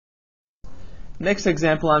Next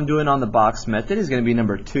example I'm doing on the box method is going to be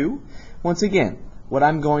number 2. Once again, what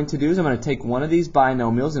I'm going to do is I'm going to take one of these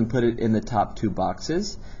binomials and put it in the top 2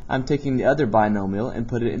 boxes. I'm taking the other binomial and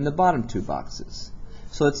put it in the bottom 2 boxes.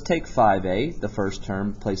 So let's take 5a, the first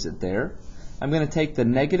term, place it there. I'm going to take the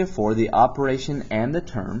 -4, the operation and the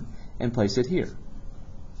term, and place it here.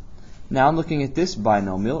 Now I'm looking at this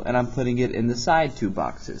binomial and I'm putting it in the side 2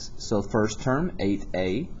 boxes. So first term,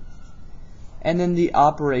 8a, and then the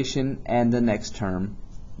operation and the next term,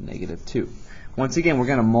 -2. Once again, we're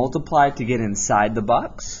going to multiply to get inside the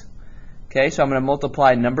box. Okay, so I'm going to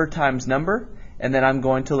multiply number times number, and then I'm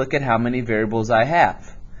going to look at how many variables I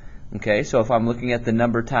have. Okay, so if I'm looking at the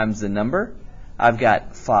number times the number, I've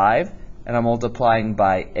got 5, and I'm multiplying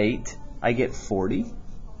by 8, I get 40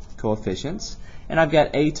 coefficients. And I've got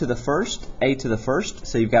a to the first,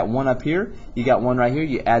 so you've got 1 up here, you got 1 right here,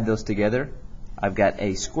 you add those together, I've got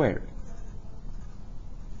a squared.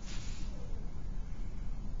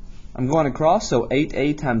 I'm going across, so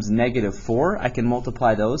 8a times -4, I can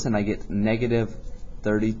multiply those and I get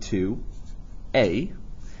 -32a.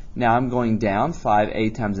 Now I'm going down,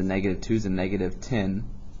 5a times a -2 is a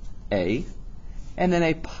 -10a. And then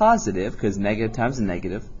a positive, because negative times a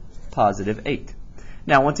negative, positive 8.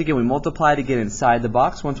 Now once again, we multiply to get inside the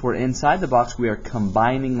box. Once we're inside the box, we are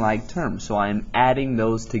combining like terms, so I am adding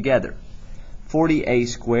those together. 40a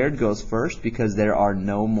squared goes first because there are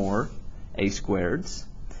no more a squareds.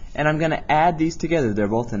 And I'm going to add these together. They're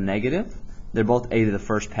both a negative. They're both a to the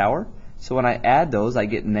first power. So when I add those, I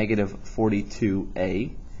get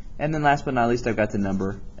 -42a. And then last but not least, I've got the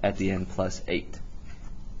number at the end plus 8.